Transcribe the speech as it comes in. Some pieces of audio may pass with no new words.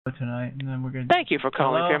tonight, and then we're going. Thank you for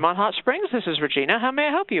calling Fairmont Hot Springs. This is Regina. How may I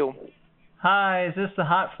help you? Hi, is this the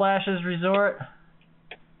Hot Flashes Resort?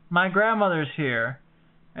 My grandmother's here,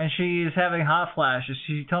 and she's having hot flashes.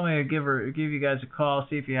 She told me to give you guys a call,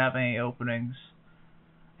 see if you have any openings.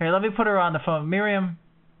 Here, let me put her on the phone. Miriam,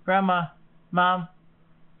 Grandma, Mom.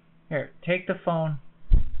 Here, take the phone.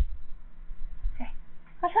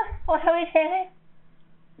 What are we saying?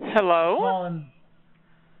 Hello?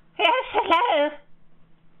 Yes, hello.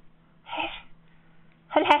 Yes.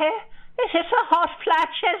 Hello? Is this the hot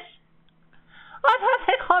flashes? I'm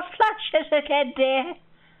having hot flashes again, dear.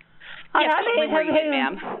 Yes, what room are you in,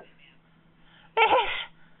 ma'am? Yes.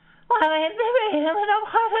 I'm in the room and I'm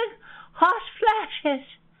having hot flashes.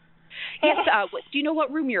 Yes, do you know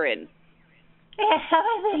what room you're in? Yes, I'm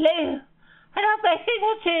in the loo. And I'm making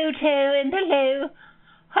a doo-doo in the loo.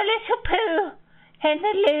 A little poo in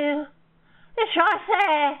the loo. It's right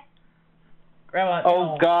there. Grandma.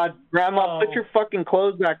 Oh, God. Grandma, put your fucking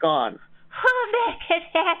clothes back on. I'm naked,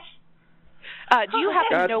 yes. Do you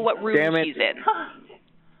happen to know what room she's in?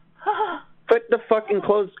 Put the fucking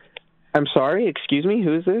clothes... I'm sorry, excuse me,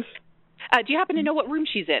 who is this? Do you happen to know what room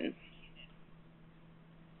she's in?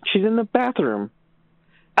 She's in the bathroom.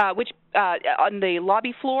 On the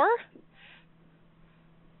lobby floor?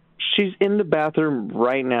 She's in the bathroom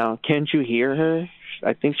right now. Can't you hear her?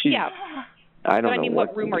 I think she's... Yeah. I don't know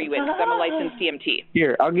what room are you in? Because I'm a licensed CMT.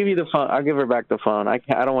 Here, I'll give you the phone. I'll give her back the phone. I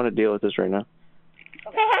don't want to deal with this right now.